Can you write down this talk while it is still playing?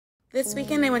This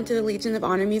weekend, I went to the Legion of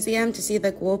Honor Museum to see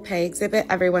the Guo Pei exhibit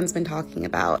everyone's been talking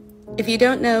about. If you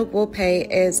don't know, Guo Pei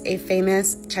is a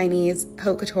famous Chinese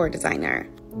haute couture designer.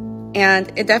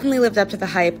 And it definitely lived up to the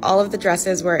hype. All of the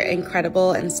dresses were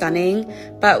incredible and stunning.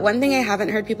 But one thing I haven't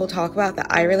heard people talk about that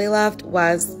I really loved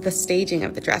was the staging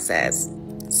of the dresses.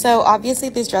 So obviously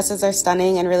these dresses are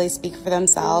stunning and really speak for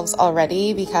themselves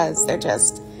already because they're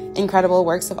just incredible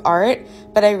works of art,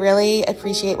 but I really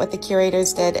appreciate what the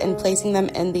curators did in placing them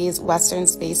in these Western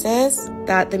spaces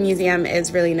that the museum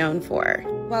is really known for.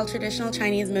 While traditional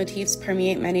Chinese motifs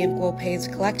permeate many of Guo Pei's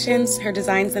collections, her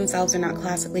designs themselves are not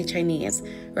classically Chinese.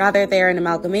 Rather, they are an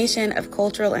amalgamation of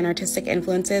cultural and artistic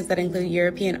influences that include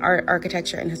European art,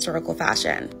 architecture, and historical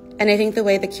fashion. And I think the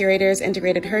way the curators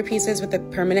integrated her pieces with the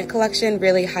permanent collection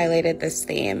really highlighted this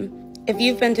theme. If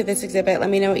you've been to this exhibit, let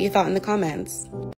me know what you thought in the comments.